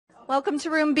Welcome to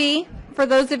Room B. For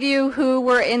those of you who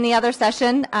were in the other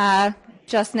session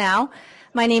just now,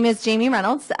 my name is Jamie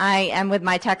Reynolds. I am with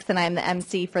MITX and I am the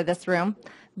MC for this room.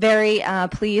 Very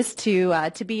pleased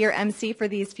to be your MC for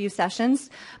these few sessions.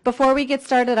 Before we get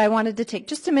started, I wanted to take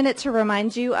just a minute to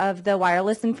remind you of the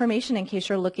wireless information in case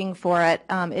you're looking for it.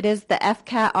 It is the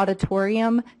FCAT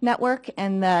Auditorium Network,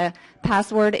 and the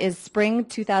password is Spring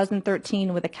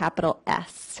 2013 with a capital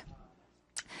S.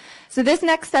 So this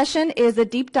next session is a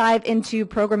deep dive into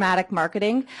programmatic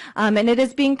marketing, and it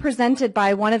is being presented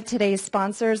by one of today's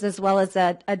sponsors, as well as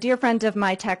a dear friend of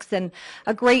MITX and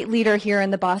a great leader here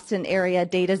in the Boston area,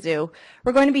 DataXu.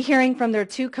 We're going to be hearing from their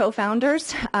two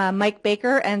co-founders, Mike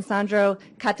Baker and Sandro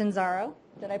Catanzaro.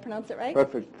 Did I pronounce it right?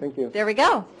 Perfect. Thank you. There we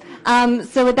go.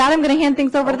 So with that, I'm going to hand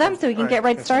things over to them so we can get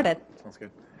right started. Sounds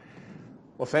good.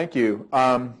 Well, thank you.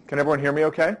 Can everyone hear me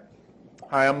okay?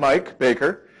 Hi, I'm Mike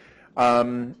Baker.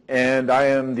 And I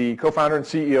am the co-founder and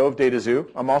CEO of DataXu.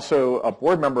 I'm also a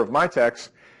board member of MITX.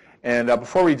 And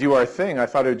before we do our thing, I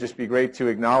thought it would just be great to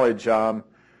acknowledge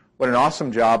what an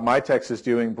awesome job MITX is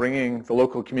doing, bringing the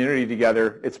local community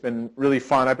together. It's been really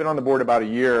fun. I've been on the board about a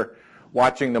year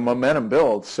watching the momentum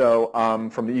build. So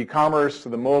from the e-commerce to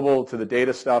the mobile to the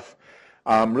data stuff,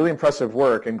 really impressive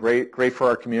work and great for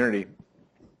our community.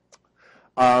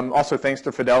 Also, thanks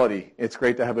to Fidelity. It's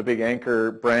great to have a big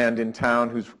anchor brand in town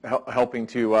who's helping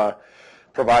to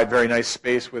provide very nice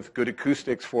space with good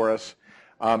acoustics for us.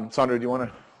 Sandro, do you want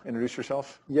to introduce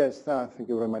yourself? Yes, thank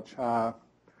you very much.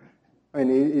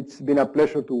 It's been a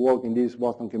pleasure to work in this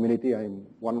Boston community. I'm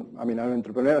an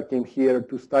entrepreneur. I came here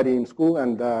to study in school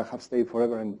and have stayed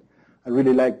forever, and I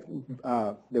really like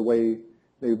the way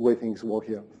things work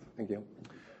here. Thank you.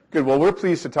 Good. Well, we're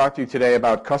pleased to talk to you today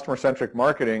about customer-centric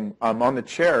marketing. On the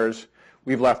chairs,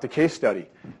 we've left a case study.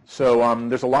 So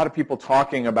there's a lot of people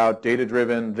talking about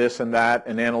data-driven this and that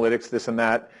and analytics this and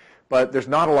that, but there's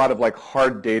not a lot of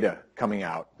hard data coming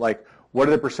out. Like, what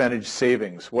are the percentage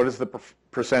savings? What is the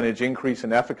percentage increase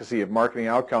in efficacy of marketing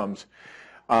outcomes?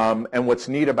 And what's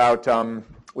neat about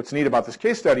this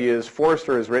case study is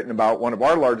Forrester has written about one of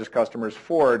our largest customers,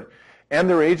 Ford, and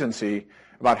their agency,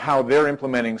 about how they're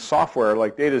implementing software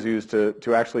like DataXu's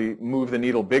to actually move the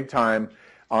needle big time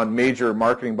on major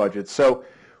marketing budgets. So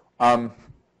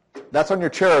that's on your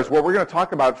chairs. What we're going to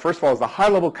talk about, first of all, is the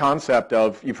high-level concept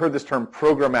of, you've heard this term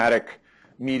programmatic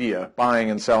media, buying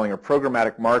and selling, or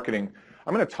programmatic marketing.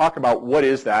 I'm going to talk about what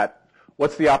is that,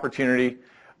 what's the opportunity,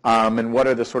 and what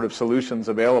are the sort of solutions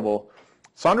available.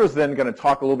 Sandro's then going to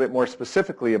talk a little bit more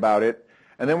specifically about it.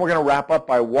 And then we're going to wrap up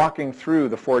by walking through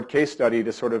the Ford case study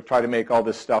to sort of try to make all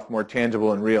this stuff more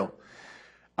tangible and real.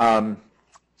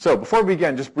 So before we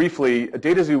begin, just briefly, at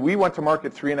DataXu, we went to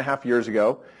market 3.5 years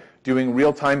ago doing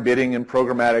real-time bidding and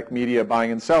programmatic media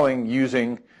buying and selling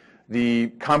using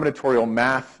the combinatorial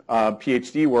math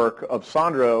PhD work of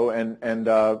Sandro and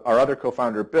our other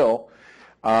co-founder, Bill.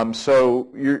 So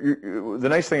the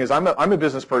nice thing is I'm a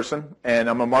business person and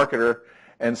I'm a marketer.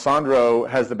 And Sandro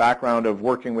has the background of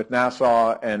working with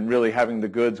NASA and really having the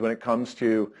goods when it comes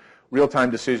to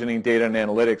real-time decisioning, data, and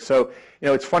analytics. So,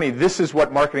 it's funny. This is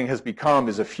what marketing has become,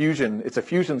 is a fusion. It's a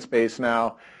fusion space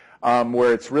now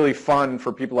where it's really fun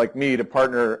for people like me to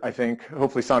partner, I think,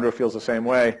 hopefully Sandro feels the same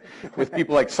way, with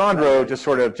people like Sandro to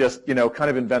sort of just, kind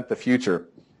of invent the future.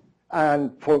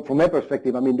 And from my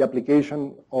perspective, the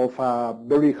application of a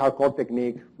very hardcore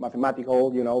technique, mathematical,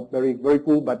 very, very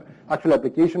cool, but actual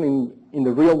application in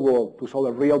the real world to solve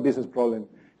a real business problem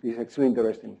is extremely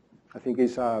interesting. I think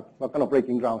it's kind of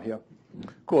breaking ground here.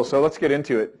 Cool. So let's get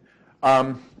into it.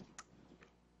 To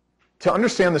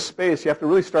understand the space, you have to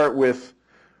really start with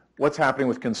what's happening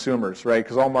with consumers, right?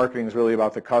 Because all marketing is really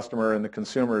about the customer and the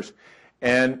consumers.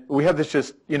 And we have this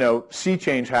just, sea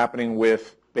change happening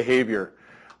with behavior.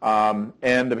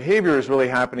 And the behavior is really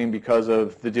happening because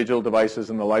of the digital devices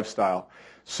and the lifestyle.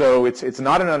 So it's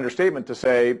not an understatement to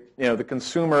say, the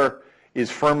consumer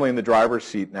is firmly in the driver's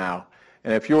seat now.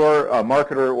 And if you're a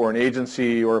marketer or an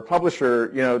agency or a publisher,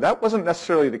 that wasn't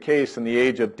necessarily the case in the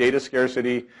age of data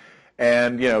scarcity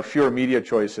and, fewer media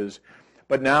choices.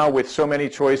 But now with so many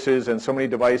choices and so many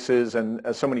devices and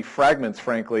so many fragments,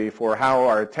 frankly, for how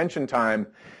our attention time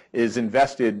is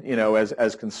invested,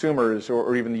 as consumers,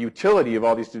 or even the utility of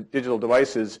all these digital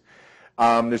devices,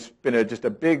 there's been just a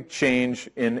big change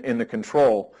in the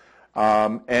control.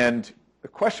 And the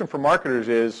question for marketers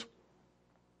is,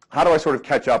 how do I sort of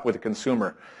catch up with the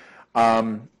consumer?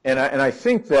 And I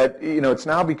think that it's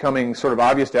now becoming sort of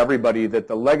obvious to everybody that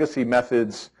the legacy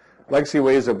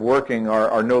ways of working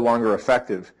are no longer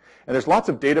effective. And there's lots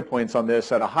of data points on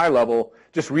this at a high level.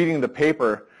 Just reading the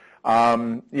paper,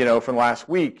 from last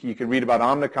week, you could read about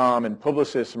Omnicom and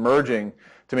Publicis merging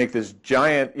to make this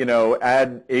giant,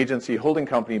 ad agency holding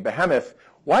company behemoth.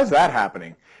 Why is that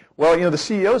happening? Well, the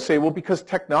CEOs say, well, because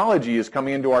technology is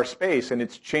coming into our space and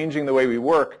it's changing the way we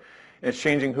work and it's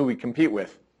changing who we compete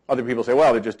with. Other people say,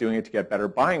 well, they're just doing it to get better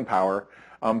buying power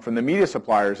from the media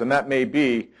suppliers, and that may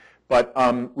be, but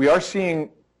we are seeing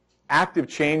active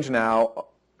change now,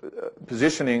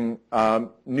 positioning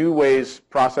new ways,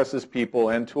 processes, people,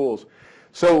 and tools.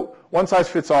 So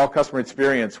one-size-fits-all customer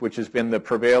experience, which has been the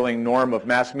prevailing norm of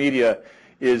mass media,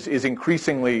 is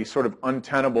increasingly sort of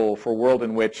untenable for a world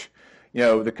in which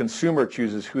the consumer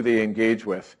chooses who they engage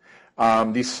with.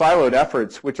 These siloed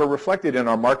efforts, which are reflected in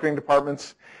our marketing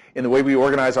departments, in the way we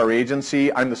organize our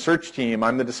agency. I'm the search team,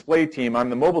 I'm the display team, I'm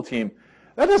the mobile team.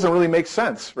 That doesn't really make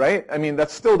sense, right? I mean,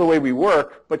 that's still the way we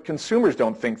work, but consumers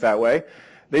don't think that way.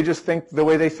 They just think the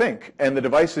way they think, and the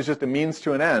device is just a means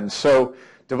to an end. So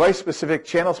device-specific,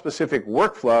 channel-specific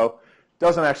workflow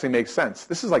doesn't actually make sense.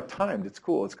 This is like timed. It's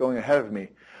cool. It's going ahead of me.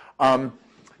 And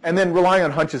then relying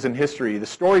on hunches and history. The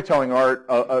storytelling art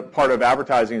part of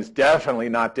advertising is definitely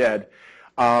not dead.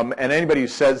 And anybody who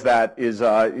says that is,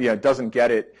 doesn't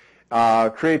get it.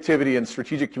 Creativity and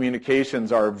strategic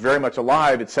communications are very much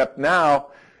alive, except now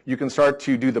you can start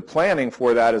to do the planning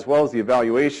for that as well as the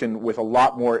evaluation with a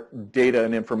lot more data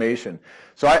and information.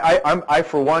 So I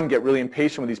for one, get really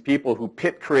impatient with these people who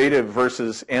pit creative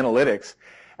versus analytics.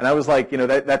 And I was like,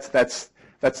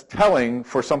 that's telling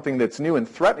for something that's new and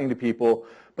threatening to people,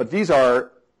 but these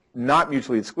are not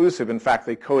mutually exclusive. In fact,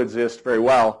 they coexist very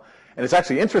well. And it's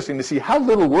actually interesting to see how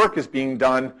little work is being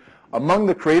done among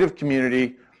the creative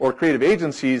community or creative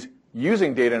agencies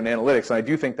using data and analytics. And I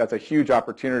do think that's a huge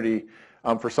opportunity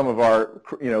for some of our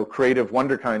creative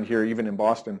wonderkind here, even in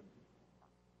Boston.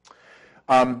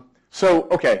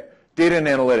 Okay, data and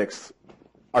analytics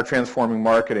are transforming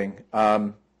marketing.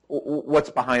 What's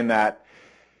behind that?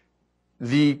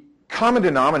 The common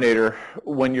denominator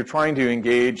when you're trying to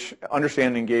understand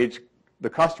and engage the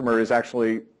customer is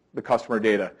actually the customer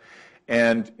data.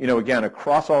 And again,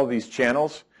 across all these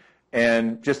channels,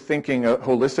 and just thinking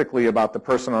holistically about the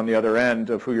person on the other end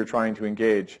of who you're trying to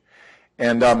engage.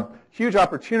 And huge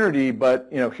opportunity, but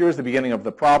here's the beginning of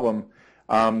the problem.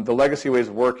 The legacy ways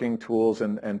of working, tools,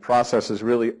 and processes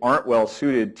really aren't well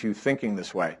suited to thinking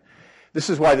this way. This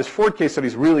is why this Ford case study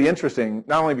is really interesting,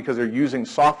 not only because they're using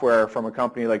software from a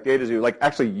company like DataXu, like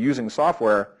actually using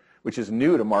software, which is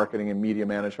new to marketing and media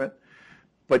management,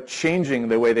 but changing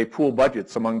the way they pool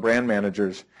budgets among brand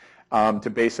managers to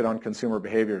base it on consumer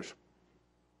behaviors.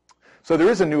 So there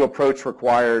is a new approach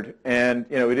required, and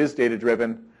it is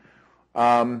data-driven.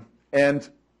 And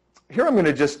here I'm going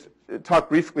to just talk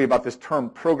briefly about this term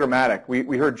programmatic.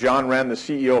 We heard John Wren, the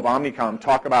CEO of Omnicom,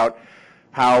 talk about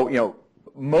how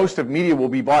most of media will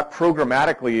be bought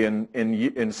programmatically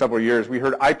in several years. We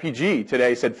heard IPG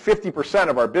today said 50%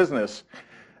 of our business,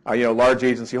 large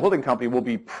agency holding company, will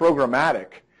be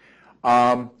programmatic.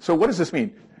 So what does this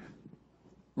mean?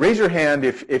 Raise your hand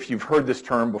if you've heard this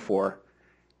term before.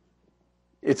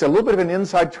 It's a little bit of an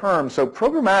inside term. So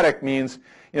programmatic means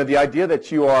the idea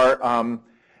that you are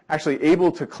actually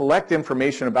able to collect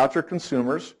information about your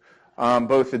consumers,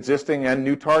 both existing and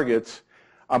new targets,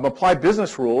 apply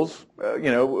business rules,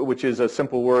 which is a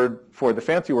simple word for the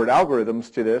fancy word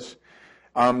algorithms to this,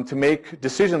 to make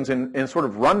decisions in sort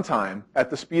of runtime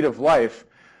at the speed of life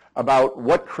about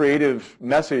what creative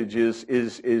message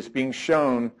is being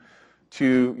shown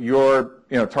to your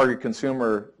target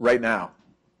consumer right now.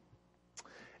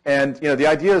 And the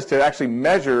idea is to actually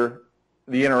measure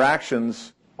the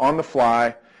interactions on the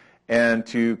fly and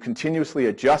to continuously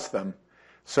adjust them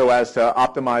so as to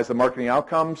optimize the marketing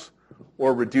outcomes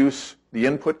or reduce the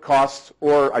input costs,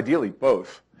 or ideally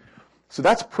both. So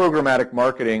that's programmatic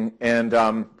marketing, and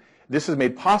this is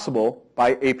made possible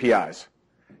by APIs.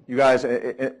 You guys,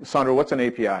 Sandro, what's an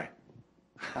API?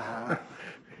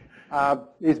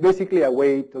 It's basically a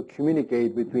way to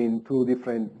communicate between two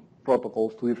different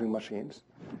protocols, two different machines,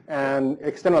 and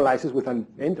externalizes with an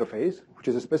interface, which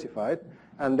is specified,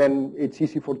 and then it's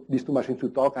easy for these two machines to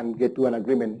talk and get to an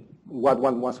agreement what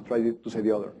one wants to try to say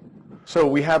the other. So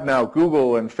we have now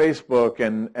Google and Facebook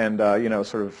and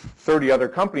sort of 30 other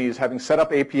companies having set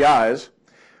up APIs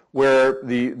where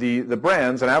the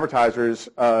brands and advertisers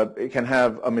can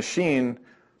have a machine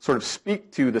sort of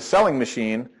speak to the selling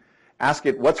machine, ask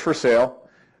it what's for sale,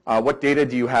 what data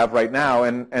do you have right now,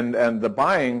 and the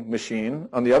buying machine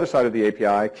on the other side of the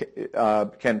API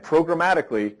can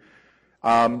programmatically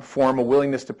form a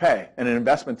willingness to pay and an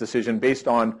investment decision based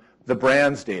on the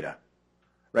brand's data,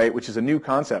 right, which is a new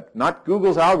concept. Not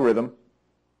Google's algorithm,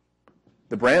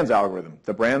 the brand's algorithm,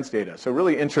 the brand's data. So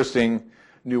really interesting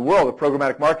new world of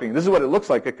programmatic marketing. This is what it looks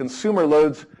like. A consumer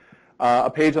loads a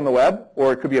page on the web,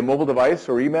 or it could be a mobile device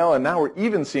or email, and now we're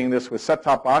even seeing this with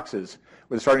set-top boxes.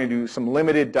 We're starting to do some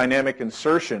limited dynamic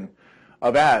insertion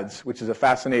of ads, which is a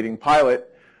fascinating pilot.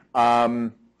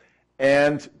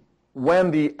 And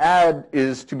when the ad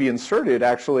is to be inserted,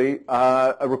 actually,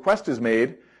 a request is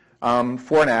made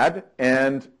for an ad,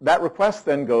 and that request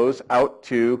then goes out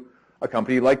to a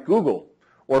company like Google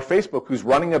or Facebook, who's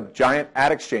running a giant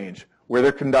ad exchange where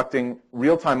they're conducting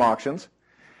real-time auctions.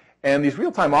 And these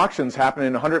real-time auctions happen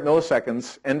in 100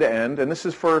 milliseconds end-to-end, and this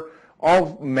is for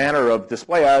all manner of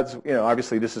display ads. You know,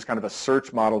 obviously, this is kind of a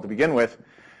search model to begin with.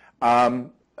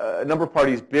 A number of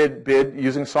parties bid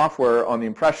using software on the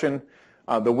impression.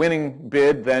 The winning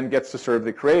bid then gets to serve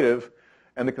the creative,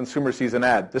 and the consumer sees an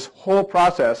ad. This whole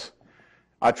process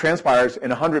transpires in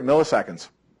 100 milliseconds.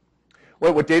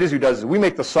 What DataXu does is we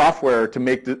make the software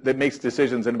that makes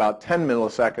decisions in about 10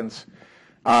 milliseconds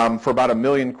for about 1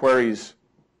 million queries,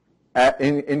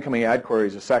 incoming ad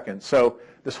queries a second. So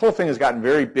this whole thing has gotten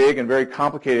very big and very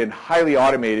complicated and highly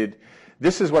automated.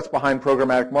 This is what's behind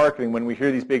programmatic marketing. When we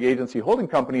hear these big agency holding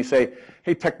companies say,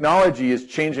 hey, technology is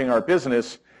changing our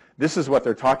business, this is what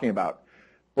they're talking about.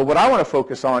 But what I want to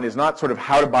focus on is not sort of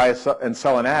how to buy and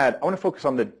sell an ad. I want to focus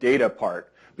on the data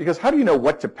part. Because how do you know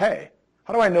what to pay?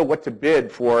 How do I know what to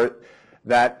bid for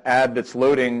that ad that's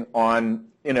loading on,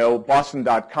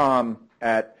 Boston.com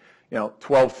at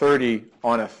 12:30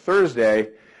 on a Thursday?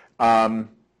 And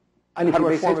if it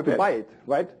makes sense to buy it,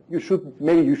 right?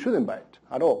 Maybe you shouldn't buy it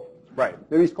at all. Right.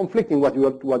 There is conflicting what you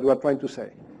are trying to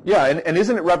say. Yeah, and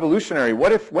isn't it revolutionary?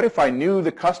 What if I knew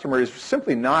the customer is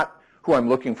simply not who I'm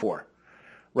looking for,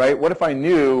 right? What if I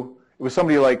knew it was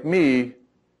somebody like me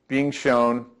being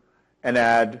shown an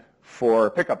ad for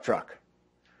a pickup truck?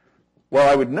 Well,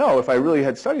 I would know if I really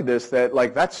had studied this that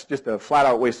that's just a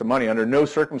flat-out waste of money. Under no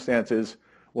circumstances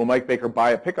will Mike Baker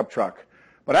buy a pickup truck,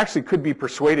 but actually could be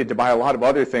persuaded to buy a lot of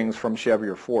other things from Chevy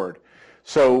or Ford.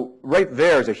 So right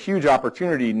there is a huge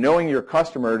opportunity, knowing your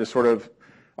customer, to sort of,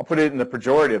 I'll put it in the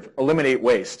pejorative, eliminate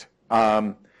waste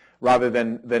rather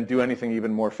than do anything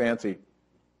even more fancy.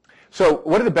 So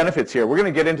what are the benefits here? We're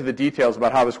going to get into the details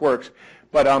about how this works,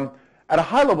 but at a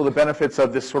high level, the benefits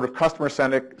of this sort of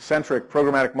customer-centric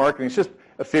programmatic marketing is just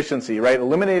efficiency, right?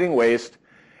 Eliminating waste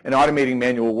and automating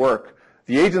manual work.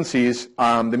 The agencies,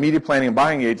 the media planning and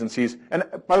buying agencies, and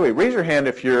by the way, raise your hand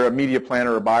if you're a media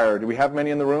planner or buyer. Do we have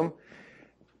many in the room?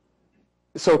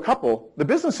 So a couple. The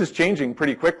business is changing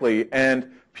pretty quickly, and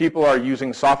people are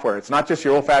using software. It's not just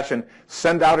your old-fashioned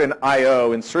send out an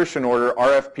I/O, insertion order,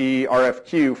 RFP,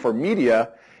 RFQ for media.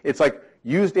 It's like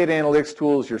use data analytics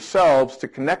tools yourselves to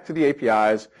connect to the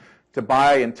APIs to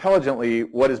buy intelligently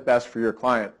what is best for your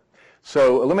client.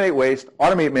 So eliminate waste,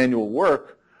 automate manual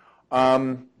work,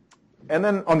 and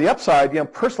then on the upside,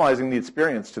 personalizing the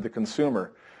experience to the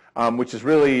consumer, which is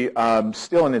really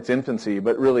still in its infancy,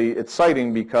 but really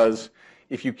exciting because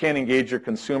if you can't engage your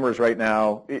consumers right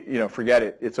now, forget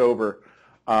it. It's over,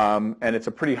 and it's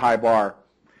a pretty high bar.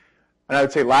 And I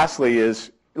would say lastly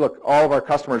is, look, all of our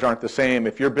customers aren't the same.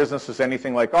 If your business is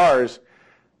anything like ours,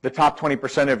 the top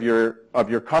 20% of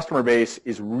your customer base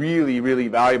is really, really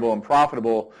valuable and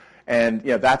profitable, and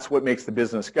that's what makes the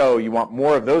business go. You want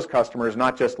more of those customers,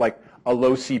 not just like a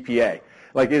low CPA.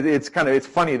 It's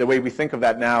funny the way we think of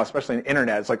that now, especially in the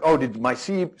internet. It's like, oh, did my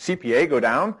CPA go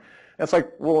down? And it's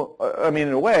like, well,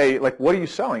 in a way, what are you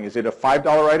selling? Is it a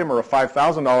 $5 item or a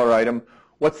 $5,000 item?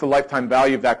 What's the lifetime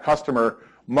value of that customer?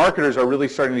 Marketers are really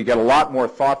starting to get a lot more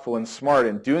thoughtful and smart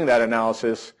in doing that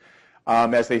analysis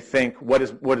as they think,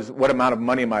 what amount of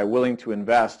money am I willing to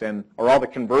invest, and are all the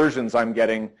conversions I'm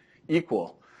getting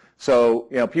equal? So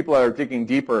people are digging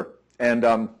deeper,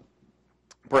 and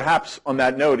perhaps on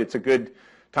that note, it's a good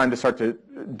time to start to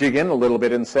dig in a little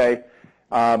bit and say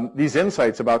these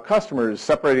insights about customers,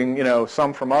 separating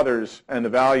some from others and the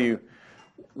value.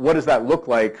 What does that look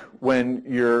like when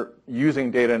you're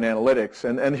using data and analytics?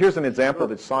 And here's an example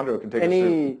that Sandro can take us through.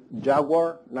 Any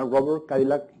Jaguar, Land Rover,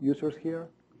 Cadillac users here?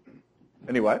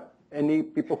 Any what? Any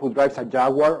people who drives a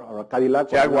Jaguar or a Cadillac?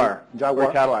 Jaguar.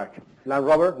 Or Cadillac. Land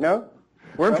Rover? No?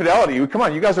 We're in Fidelity. Come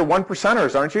on, you guys are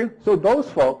 1%ers, aren't you? So those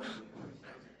folks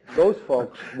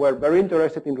were very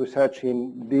interested in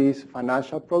researching this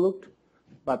financial product,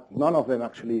 but none of them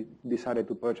actually decided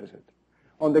to purchase it.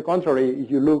 On the contrary, if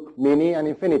you look Mini and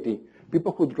Infinity,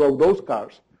 people who drove those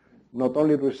cars not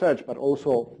only researched, but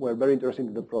also were very interested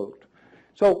in the product.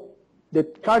 So the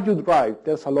car you drive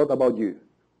tells a lot about you.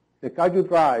 The car you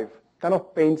drive kind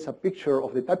of paints a picture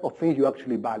of the type of things you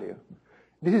actually value.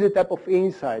 This is the type of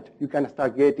insight you can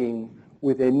start getting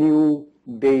with the new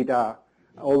data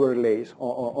overlays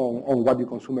on what your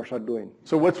consumers are doing.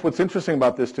 So what's interesting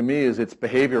about this to me is it's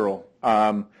behavioral.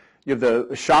 You have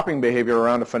the shopping behavior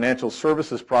around a financial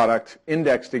services product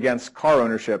indexed against car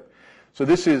ownership. So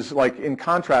this is like in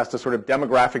contrast to sort of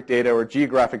demographic data or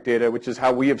geographic data, which is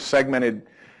how we have segmented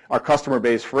our customer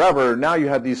base forever. Now you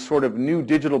have these sort of new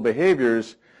digital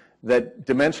behaviors that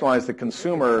dimensionalize the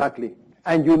consumer. Exactly.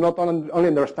 And you not only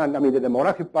understand, I mean, the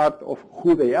demographic part of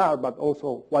who they are, but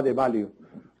also what they value.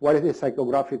 What is the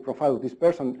psychographic profile of this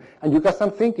person? And you can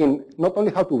start thinking not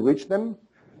only how to reach them,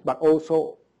 but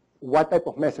also what type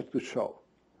of message to show.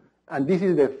 And this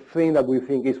is the thing that we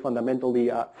think is fundamentally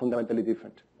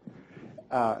different.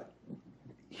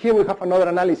 Here we have another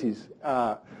analysis.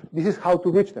 This is how to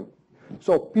reach them.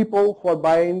 So people who are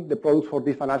buying the products for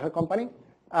this financial company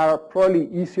are probably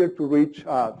easier to reach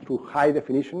through high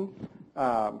definition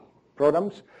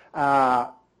programs.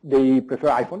 They prefer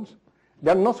iPhones.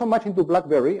 They're not so much into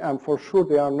BlackBerry, and for sure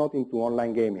they are not into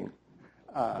online gaming.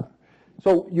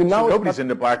 So nobody's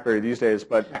into BlackBerry these days,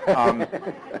 but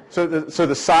so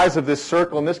the size of this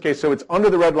circle in this case, so it's under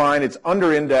the red line, it's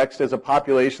under indexed as a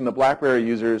population, the BlackBerry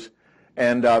users,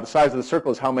 and the size of the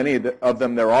circle is how many of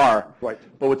them there are. Right.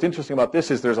 But what's interesting about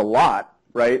this is there's a lot,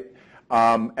 right?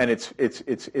 And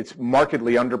it's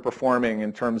markedly underperforming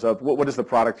in terms of what is the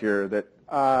product here that?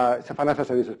 It's a financial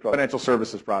services product. Financial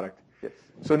services product. Yes.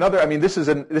 So this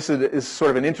is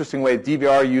sort of an interesting way,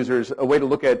 DVR users, a way to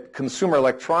look at consumer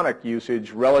electronic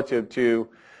usage relative to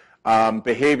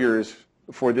behaviors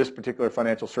for this particular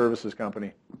financial services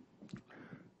company.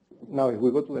 Now, if we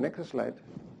go to the next slide,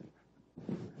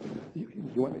 you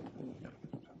want it?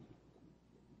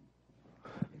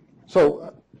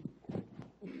 So,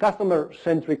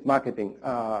 customer-centric marketing,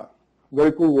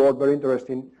 very cool word, very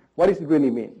interesting. What does it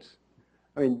really mean?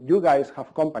 I mean, you guys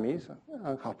have companies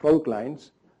and have product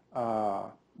lines,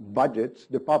 budgets,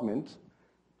 departments.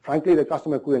 Frankly, the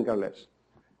customer couldn't care less.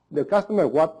 The customer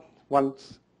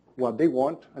wants what they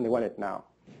want, and they want it now.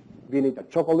 Be it a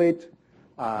chocolate,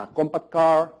 a compact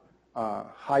car,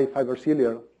 high-fiber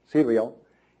cereal,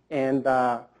 and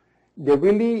they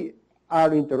really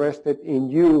are interested in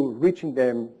you reaching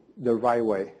them the right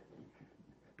way.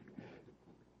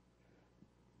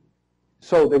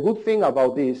 So the good thing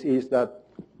about this is that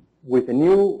with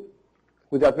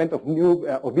the advent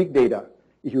of big data,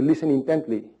 if you listen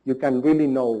intently, you can really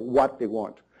know what they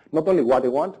want. Not only what they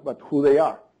want, but who they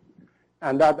are.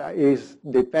 And that is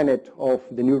the tenet of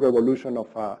the new revolution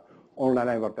of online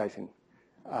advertising.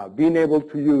 Being able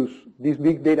to use these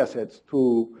big data sets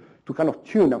to kind of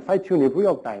tune and fine-tune in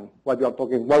real time what you're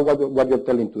talking, what you're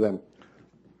telling to them.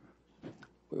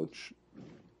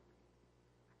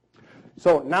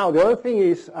 So now the other thing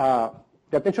is the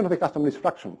attention of the customer is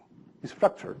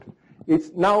fractured.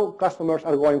 It's now customers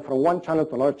are going from one channel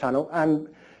to another channel, and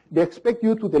they expect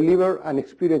you to deliver an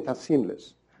experience that's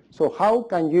seamless. So how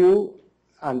can you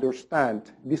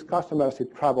understand this customer as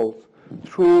it travels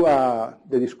through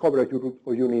the discovery of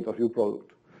your need of your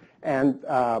product? And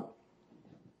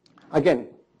again,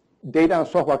 data and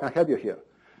software can help you here.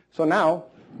 So now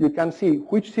you can see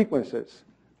which sequences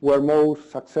were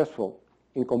most successful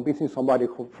in convincing somebody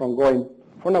from going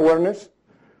from awareness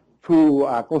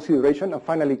to consideration and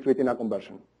finally creating a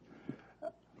conversion.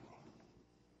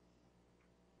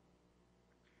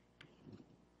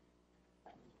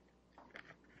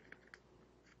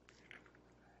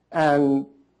 And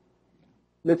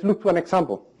let's look to an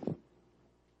example.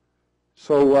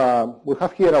 So we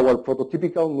have here our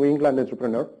prototypical New England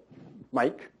entrepreneur,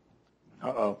 Mike.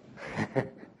 Uh-oh.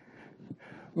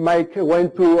 Mike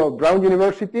went to Brown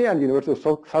University and University of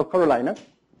South Carolina.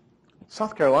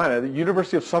 South Carolina, the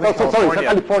University of Southern California. Sorry,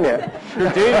 South California.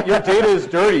 Your data is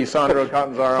dirty, Sandro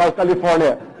Catanzaro. South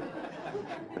California.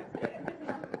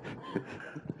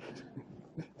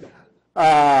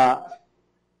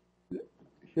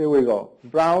 Here we go.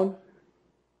 Brown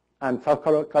and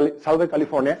Southern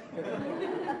California.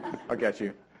 I'll get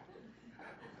you.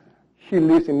 He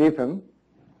lives in Newham.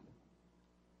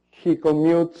 He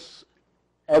commutes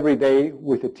every day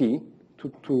with a T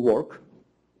to work.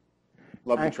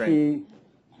 Love the and train. He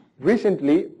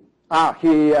recently,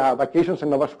 he vacations in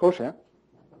Nova Scotia.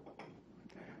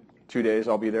 2 days,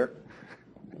 I'll be there.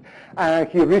 And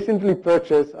he recently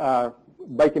purchased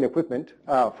biking equipment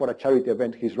for a charity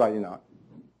event he's riding on.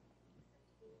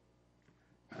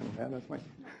 And that's mine.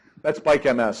 That's Bike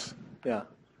MS. Yeah.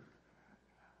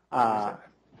 At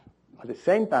the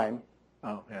same time,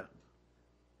 Oh, yeah.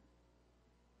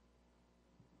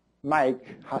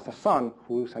 Mike has a son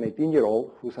who's an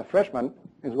 18-year-old, who's a freshman,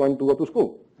 and is going to go to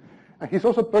school. And he's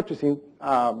also purchasing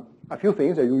a few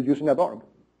things that you use in a dorm.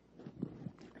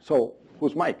 So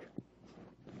who's Mike?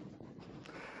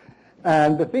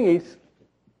 And the thing is,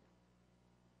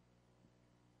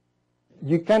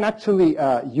 you can actually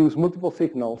use multiple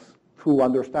signals to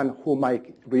understand who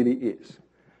Mike really is.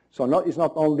 So it's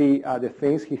not only the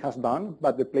things he has done,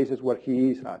 but the places where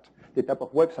he is at, the type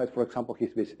of websites, for example,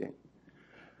 he's visiting.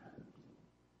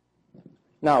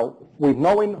 Now, with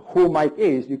knowing who Mike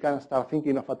is, you can start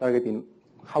thinking of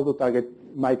how to target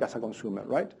Mike as a consumer,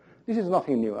 right? This is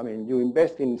nothing new. I mean, you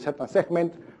invest in certain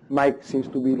segment. Mike seems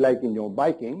to be like in your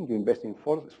biking. You invest in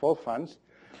sports fans,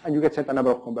 and you get certain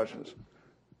number of conversions.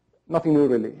 Nothing new,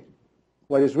 really.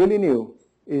 What is really new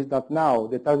is that now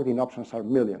the targeting options are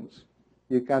millions.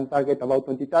 You can target about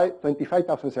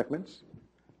 25,000 segments.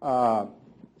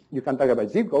 You can target by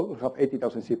zip code. We have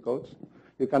 80,000 zip codes.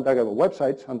 You can target by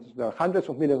websites, and there are hundreds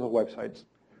of millions of websites.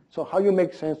 So how you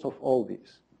make sense of all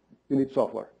this? You need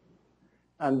software.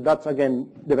 And that's,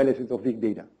 again, the benefit of big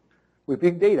data. With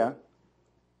big data,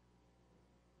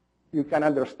 you can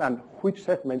understand which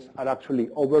segments are actually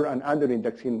over and under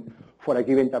indexing for a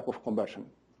given type of conversion.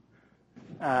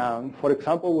 For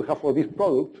example, we have for this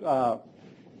product,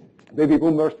 baby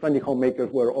boomers, trendy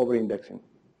homemakers were over indexing.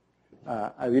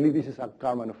 I believe this is a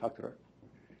car manufacturer.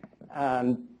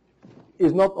 And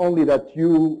it's not only that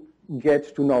you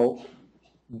get to know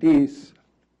this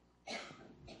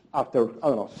after, I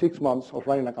don't know, 6 months of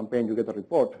running a campaign, you get a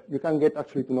report. You can get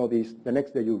actually to know this the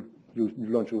next day you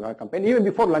launch your campaign. Even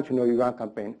before launching your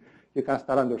campaign, you can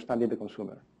start understanding the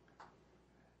consumer.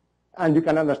 And you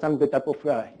can understand the type of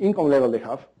income level they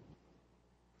have.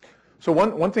 So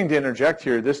one thing to interject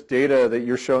here, this data that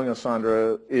you're showing us,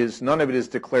 Sandro, is none of it is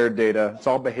declared data. It's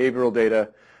all behavioral data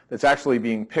that's actually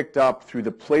being picked up through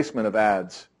the placement of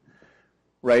ads.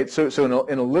 Right? So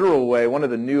in a literal way, one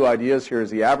of the new ideas here is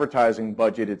the advertising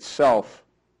budget itself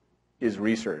is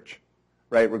research,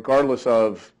 right? Regardless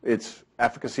of its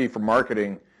efficacy for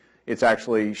marketing, it's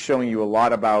actually showing you a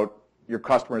lot about your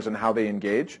customers and how they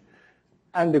engage.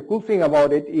 And the cool thing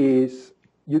about it is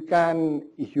you can,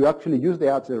 if you actually use the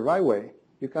ads the right way,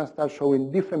 you can start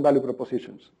showing different value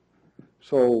propositions.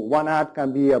 So one ad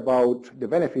can be about the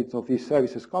benefits of this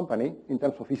services company in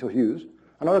terms of ease of use.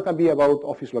 Another can be about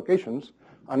office locations.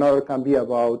 Another can be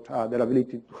about their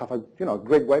ability to have a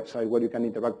great website where you can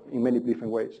interact in many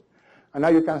different ways. And now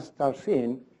you can start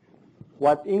seeing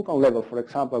what income level, for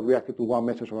example, reacted to one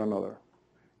message or another.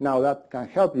 Now that can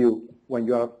help you when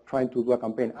you are trying to do a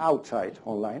campaign outside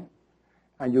online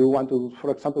and you want to, for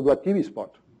example, do a TV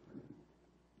spot.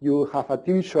 You have a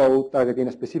TV show targeting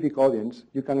a specific audience.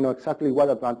 You can know exactly what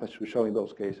advantage to show in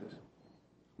those cases.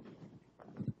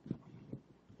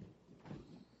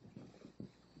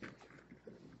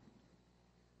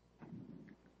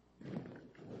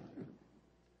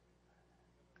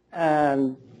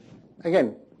 And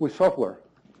again, with software,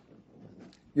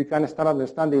 you can start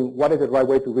understanding what is the right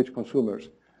way to reach consumers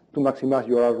to maximize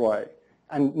your ROI,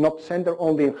 and not center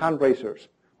only in hand raisers,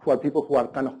 who are people who are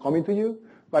kind of coming to you,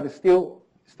 but still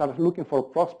start looking for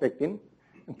prospecting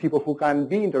and people who can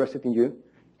be interested in you,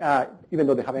 even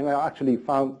though they haven't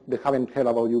heard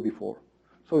about you before.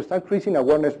 So start increasing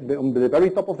awareness on the very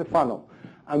top of the funnel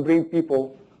and bring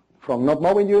people from not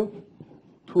knowing you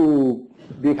to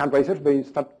being hand raisers, they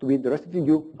start to be interested in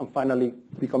you, and finally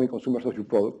becoming consumers of your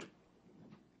product.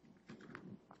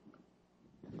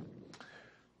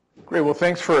 Great. Well,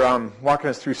 thanks for walking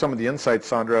us through some of the insights,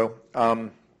 Sandro.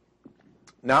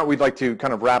 Now we'd like to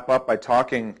kind of wrap up by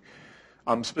talking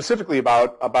specifically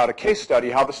about a case study,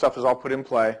 how the stuff is all put in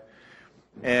play,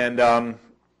 and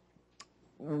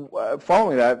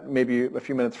following that, maybe a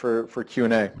few minutes for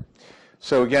Q&A.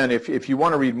 So again, if you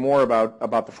want to read more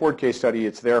about the Ford case study,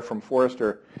 it's there from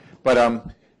Forrester. But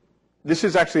this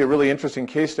is actually a really interesting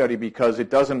case study because it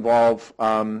does involve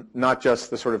not just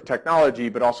the sort of technology,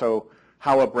 but also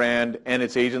how a brand and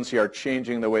its agency are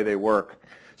changing the way they work.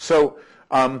 So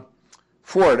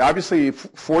Ford, obviously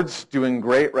Ford's doing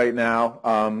great right now.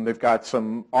 They've got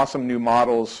some awesome new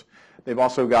models. They've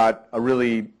also got a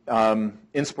really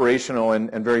inspirational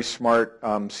and very smart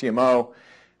CMO.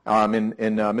 In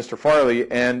Mr.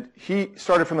 Farley, and he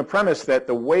started from the premise that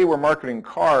the way we're marketing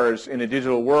cars in a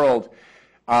digital world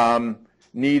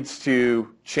needs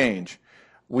to change.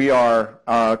 We are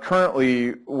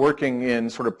currently working in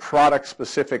sort of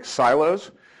product-specific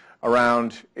silos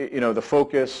around, the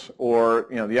Focus or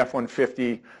the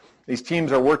F-150. These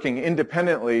teams are working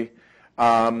independently,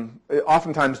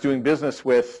 oftentimes doing business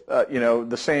with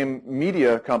the same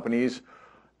media companies,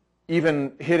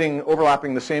 even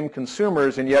overlapping the same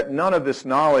consumers, and yet none of this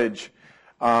knowledge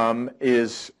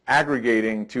is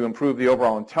aggregating to improve the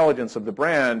overall intelligence of the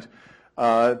brand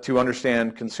to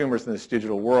understand consumers in this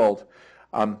digital world.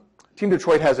 Team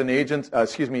Detroit has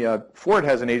Ford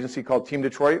has an agency called Team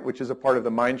Detroit, which is a part of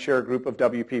the Mindshare group of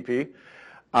WPP.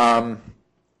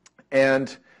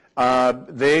 And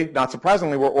they, not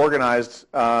surprisingly, were organized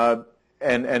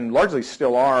and largely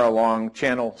still are along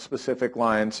channel-specific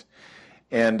lines.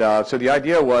 And so the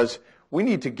idea was we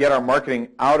need to get our marketing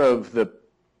out of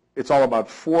it's all about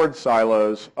Ford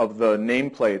silos of the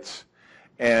nameplates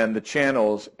and the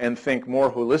channels, and think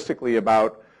more holistically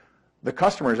about the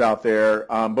customers out there,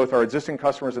 both our existing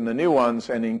customers and the new ones,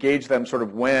 and engage them sort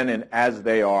of when and as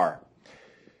they are.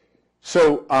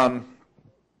 So,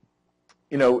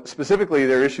 specifically,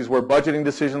 there are issues where budgeting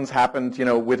decisions happened,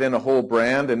 within a whole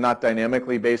brand and not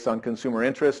dynamically based on consumer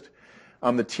interest.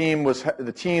 Individual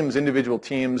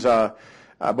teams,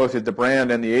 both at the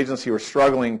brand and the agency, were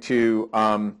struggling to,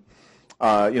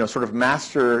 sort of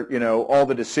master, all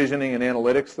the decisioning and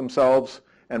analytics themselves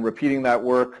and repeating that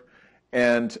work.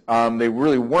 And they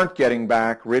really weren't getting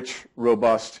back rich,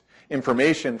 robust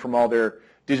information from all their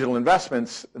digital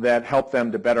investments that helped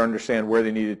them to better understand where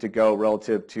they needed to go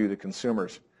relative to the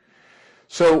consumers.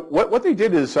 So what they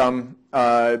did is several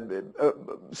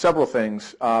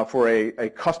things for a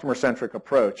customer-centric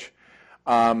approach.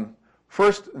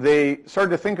 First, they started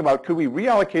to think about, could we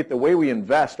reallocate the way we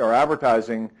invest our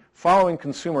advertising following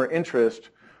consumer interest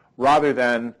rather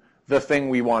than the thing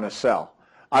we want to sell?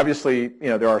 Obviously,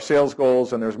 there are sales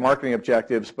goals and there's marketing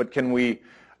objectives, but can we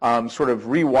sort of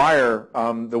rewire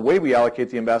the way we allocate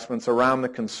the investments around the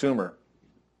consumer?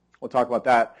 We'll talk about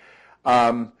that.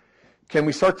 Can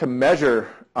we start to measure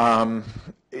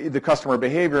the customer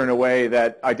behavior in a way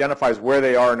that identifies where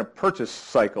they are in a purchase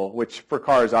cycle, which for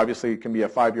cars obviously can be a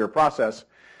 5-year process?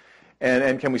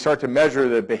 And can we start to measure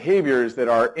the behaviors that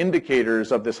are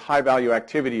indicators of this high-value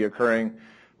activity occurring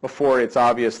before it's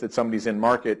obvious that somebody's in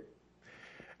market?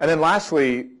 And then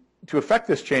lastly, to effect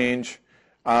this change,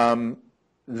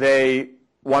 they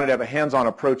wanted to have a hands-on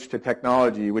approach to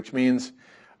technology, which means,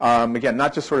 again,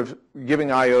 not just sort of giving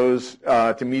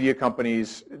IOs to media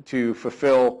companies to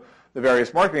fulfill the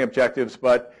various marketing objectives,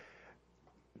 but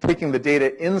taking the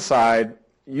data inside,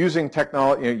 using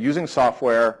technology, using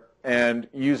software, and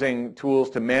using tools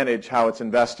to manage how it's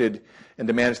invested and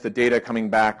to manage the data coming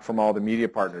back from all the media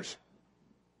partners.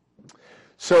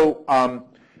 So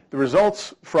the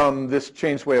results from this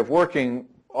changed way of working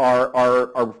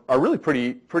are really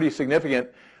pretty significant.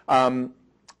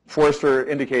 Forrester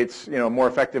indicates a more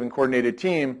effective and coordinated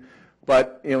team,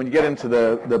 but when you get into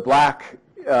the black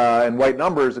and white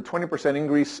numbers, a 20%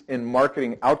 increase in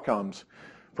marketing outcomes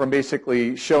from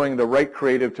basically showing the right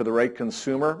creative to the right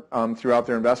consumer throughout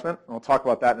their investment. I'll talk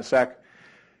about that in a sec.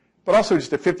 But also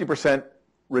just a 50%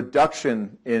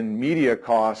 reduction in media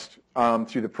cost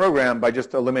through the program by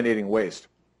just eliminating waste.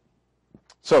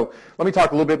 So let me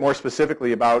talk a little bit more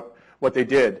specifically about what they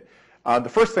did. The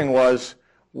first thing was,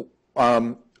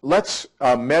 let's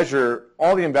measure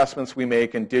all the investments we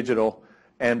make in digital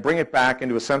and bring it back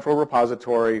into a central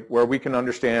repository where we can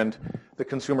understand the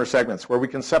consumer segments, where we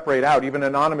can separate out, even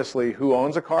anonymously, who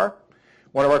owns a car,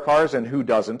 one of our cars, and who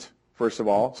doesn't, first of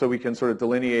all, so we can sort of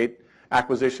delineate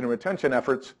acquisition and retention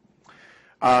efforts.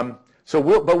 But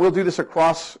we'll do this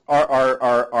across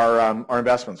our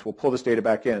investments. We'll pull this data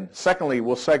back in. Secondly,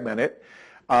 we'll segment it.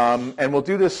 And we'll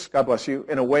do this, God bless you,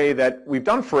 in a way that we've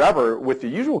done forever with the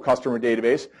usual customer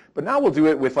database, but now we'll do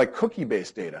it with like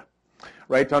cookie-based data,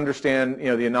 right, to understand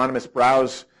the anonymous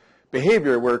browse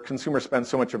behavior where consumers spend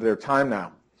so much of their time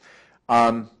now.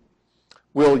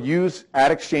 We'll use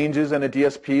ad exchanges and a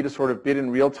DSP to sort of bid in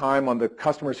real time on the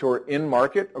customers who are in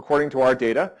market according to our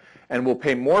data, and we'll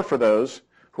pay more for those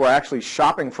who are actually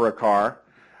shopping for a car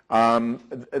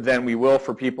than we will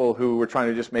for people who we're trying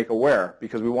to just make aware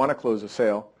because we want to close a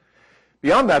sale.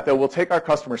 Beyond that, though, we'll take our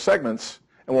customer segments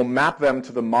and we'll map them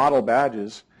to the model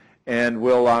badges, and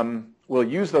we'll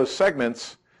use those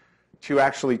segments to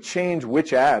actually change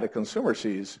which ad a consumer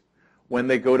sees when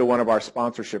they go to one of our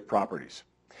sponsorship properties.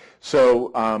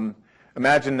 So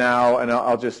imagine now, and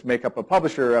I'll just make up a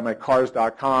publisher, I'm at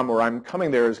cars.com, or I'm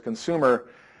coming there as a consumer,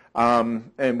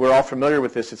 and we're all familiar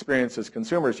with this experience as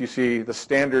consumers. You see the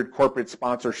standard corporate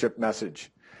sponsorship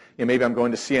message. Maybe I'm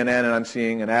going to CNN and I'm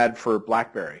seeing an ad for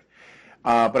BlackBerry.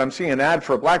 But I'm seeing an ad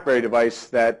for a BlackBerry device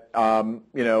that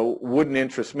wouldn't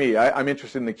interest me. I'm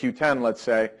interested in the Q10, let's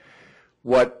say.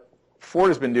 What Ford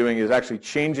has been doing is actually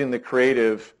changing the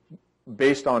creative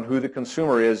based on who the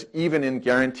consumer is, even in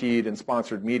guaranteed and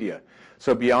sponsored media.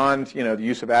 So beyond the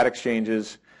use of ad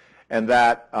exchanges and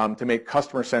that to make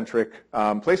customer-centric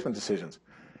placement decisions.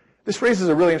 This raises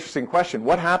a really interesting question.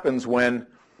 What happens when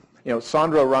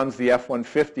Sandro runs the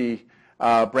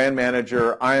F-150 brand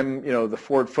manager, I'm the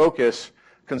Ford Focus,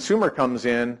 consumer comes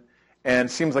in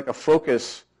and seems like a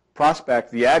Focus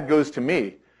prospect, the ad goes to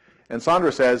me, and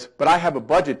Sandro says, but I have a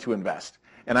budget to invest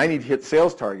and I need to hit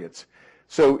sales targets.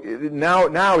 So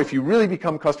now if you really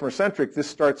become customer-centric, this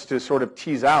starts to sort of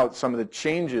tease out some of the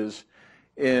changes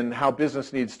in how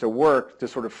business needs to work to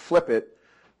sort of flip it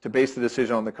to base the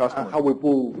decision on the customer. How we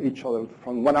pull each other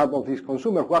from one out of this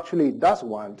consumer who actually does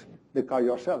want the car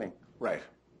you're selling. Right.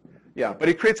 Yeah, but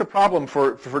it creates a problem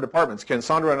for departments.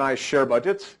 Sandro and I share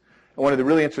budgets. And one of the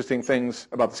really interesting things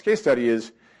about this case study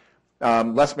is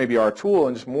less maybe our tool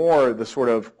and just more the sort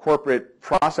of corporate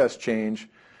process change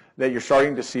that you're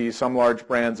starting to see some large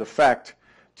brands affect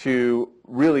to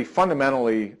really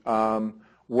fundamentally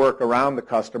work around the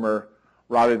customer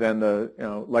rather than the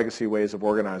legacy ways of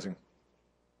organizing.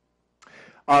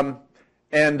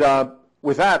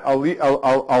 With that,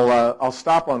 I'll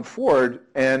stop on Ford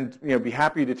and be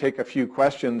happy to take a few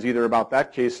questions either about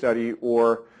that case study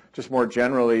or just more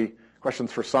generally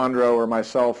questions for Sandro or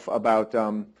myself about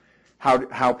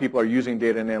how people are using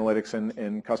data and analytics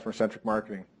in customer-centric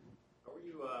marketing. How are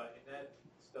you in that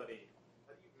study?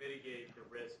 How do you mitigate the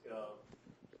risk of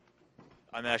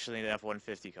I'm actually an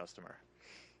F-150 customer,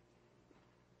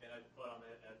 and I put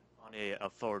on a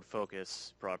Ford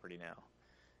Focus property now?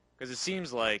 Because it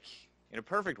seems like in a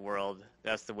perfect world,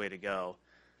 that's the way to go.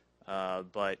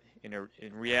 But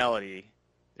in reality,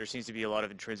 there seems to be a lot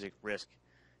of intrinsic risk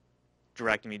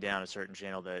directing me down a certain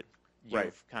channel that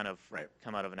you've kind of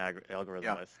come out of an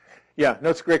algorithm with. Yeah, no,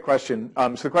 it's a great question.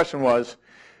 So the question was,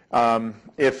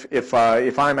 if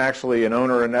I'm actually an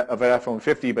owner of an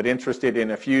F-150 but interested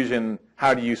in a Fusion,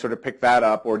 how do you sort of pick that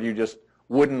up, or do you just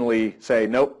woodenly say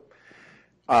nope?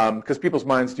 Because people's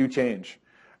minds do change.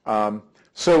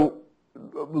 So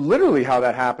literally how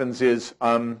that happens is,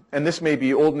 and this may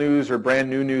be old news or brand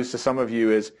new news to some of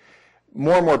you, is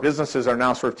more and more businesses are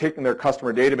now sort of taking their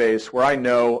customer database where I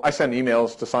send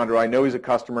emails to Sandro. I know he's a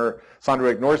customer. Sandro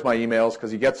ignores my emails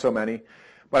because he gets so many.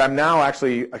 But I'm now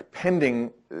actually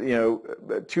appending,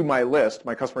 to my list,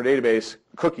 my customer database,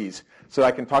 cookies, so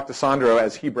I can talk to Sandro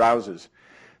as he browses.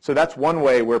 So that's one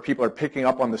way where people are picking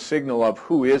up on the signal of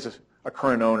who is a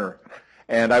current owner.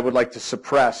 And I would like to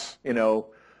suppress,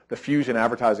 the Fusion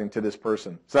advertising to this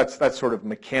person. So that's sort of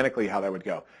mechanically how that would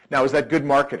go. Now, is that good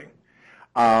marketing?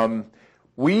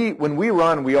 When we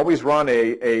always run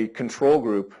a control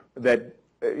group that,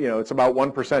 it's about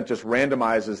 1% just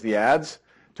randomizes the ads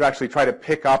to actually try to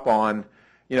pick up on,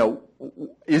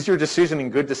 is your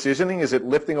decisioning good decisioning? Is it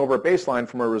lifting over a baseline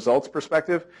from a results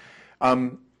perspective?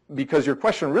 Because your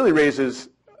question really raises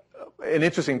an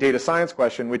interesting data science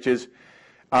question, which is,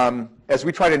 as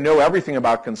we try to know everything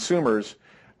about consumers,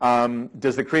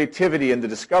 does the creativity and the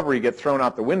discovery get thrown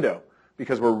out the window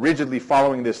because we're rigidly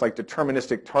following this like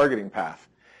deterministic targeting path?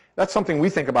 That's something we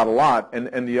think about a lot,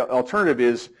 and the alternative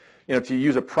is to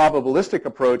use a probabilistic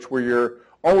approach where you're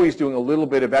always doing a little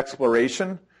bit of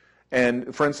exploration,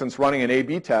 and for instance running an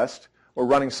A/B test or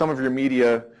running some of your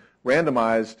media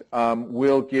randomized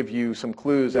will give you some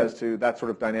clues as to that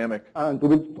sort of dynamic. And to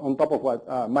build on top of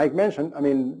what Mike mentioned,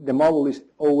 the model is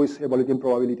always evaluating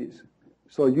probabilities.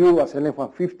 So you, as an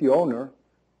F-150 owner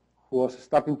who was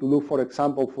starting to look, for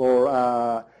example,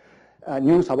 for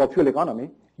news about fuel economy,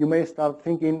 you may start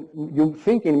thinking, your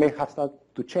thinking may have started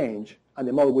to change, and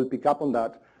the model will pick up on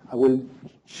that and will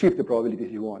shift the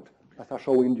probabilities you want and start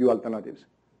showing you alternatives.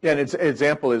 Yeah, and an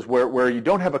example is where you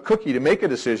don't have a cookie to make a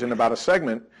decision about a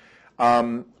segment.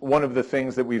 One of the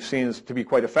things that we've seen is to be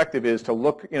quite effective is to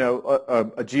look,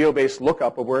 a geo-based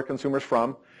lookup of where a consumer's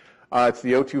from. It's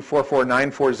the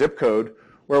 024494 zip code,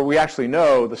 where we actually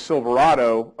know the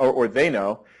Silverado, or they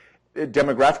know,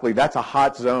 demographically, that's a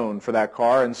hot zone for that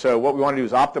car. And so what we want to do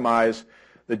is optimize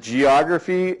the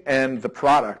geography and the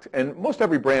product. And most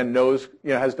every brand knows,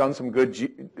 has done some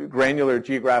good granular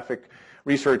geographic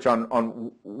research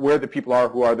on where the people are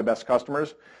who are the best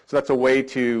customers. So that's a way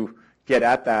to get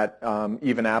at that,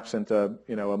 even absent a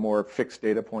more fixed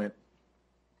data point.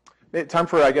 Time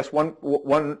for, I guess,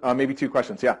 one maybe two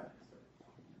questions. Yeah.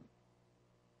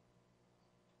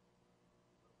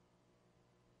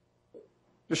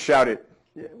 Just shout it.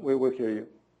 Yeah, we will hear you.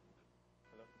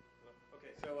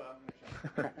 Okay, so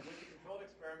with the controlled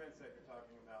experiments that you're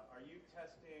talking about, are you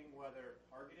testing whether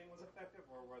targeting was effective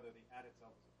or whether the ad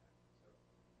itself was effective? So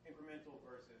incremental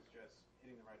versus just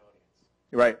hitting the right audience.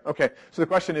 Right. Okay. So the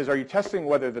question is, are you testing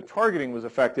whether the targeting was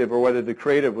effective or whether the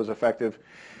creative was effective?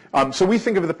 So we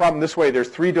think of the problem this way. There's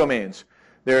three domains.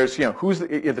 There's, who's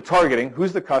the targeting,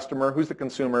 who's the customer, who's the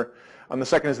consumer. The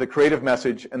second is the creative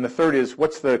message, and the third is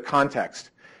what's the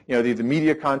context. The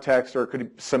media context, or it could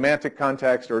be semantic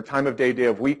context, or time of day, day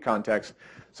of week context.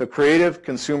 So creative,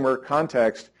 consumer,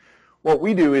 context. What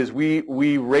we do is we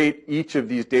rate each of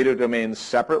these data domains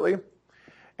separately,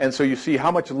 and so you see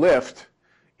how much lift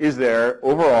is there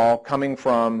overall coming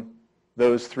from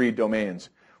those three domains.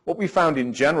 What we found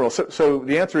in general, so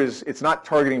the answer is it's not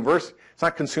targeting versus, it's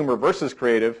not consumer versus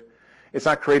creative, it's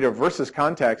not creative versus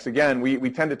context. Again, we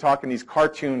tend to talk in these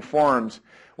cartoon forms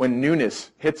when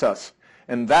newness hits us,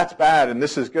 and that's bad and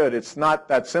this is good. It's not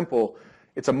that simple.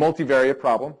 It's a multivariate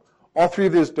problem. All three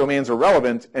of those domains are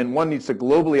relevant, and one needs to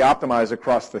globally optimize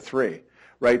across the three,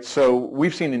 right? So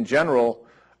we've seen in general,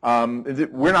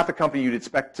 we're not the company you'd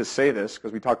expect to say this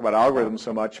because we talk about algorithms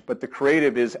so much, but the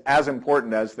creative is as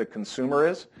important as the consumer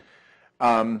is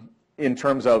in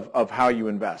terms of how you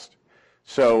invest.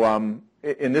 So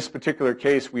in this particular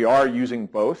case, we are using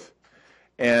both.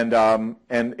 And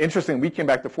interestingly, we came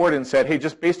back to Ford and said, hey,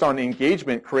 just based on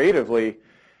engagement creatively,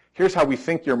 here's how we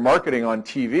think you're marketing on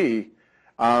TV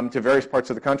to various parts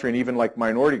of the country and even like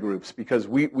minority groups, because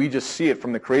we just see it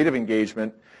from the creative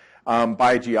engagement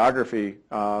by geography,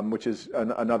 which is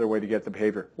another way to get the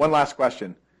behavior. One last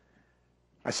question.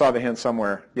 I saw the hand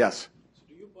somewhere. Yes? So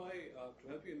do you buy, to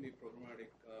help you in the programmatic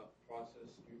process,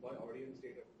 do you buy audience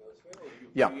data from elsewhere, or do you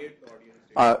create the audience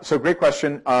data? So great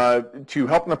question. To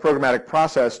help in the programmatic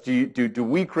process, do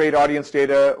we create audience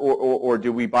data or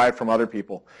do we buy it from other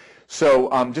people? So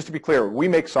just to be clear, we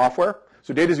make software.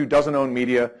 So DataXu doesn't own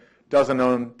media, doesn't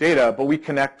own data, but we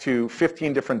connect to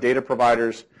 15 different data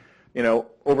providers,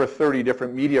 over 30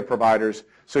 different media providers.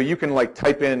 So you can like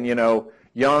type in,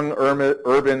 young,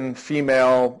 urban,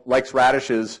 female, likes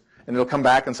radishes, and it'll come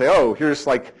back and say, oh, here's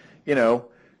like,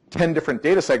 10 different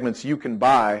data segments you can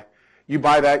buy. You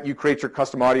buy that, you create your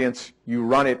custom audience, you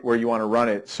run it where you want to run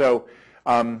it. So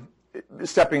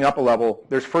stepping up a level,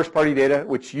 there's first-party data,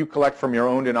 which you collect from your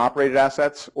owned and operated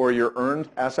assets or your earned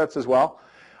assets as well.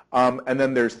 And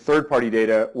then there's third-party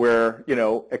data where,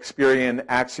 Experian,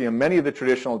 Acxiom, many of the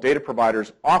traditional data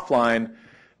providers offline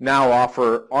now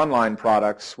offer online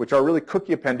products, which are really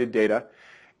cookie-appended data,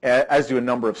 as do a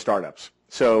number of startups.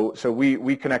 So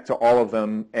we connect to all of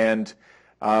them, and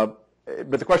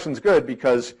but the question's good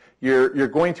because you're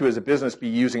going to, as a business, be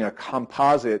using a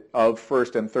composite of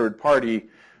first and third party.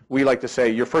 We like to say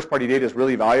your first-party data is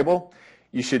really valuable.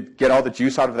 You should get all the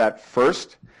juice out of that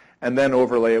first, and then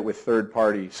overlay it with third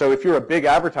party. So if you're a big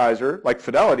advertiser like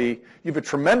Fidelity, you have a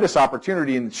tremendous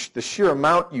opportunity, and the sheer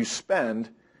amount you spend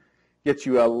gets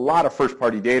you a lot of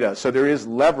first-party data. So there is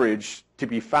leverage to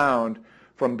be found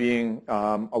from being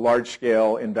a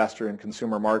large-scale investor in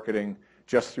consumer marketing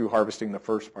just through harvesting the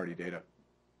first-party data.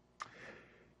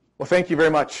 Well, thank you very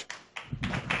much.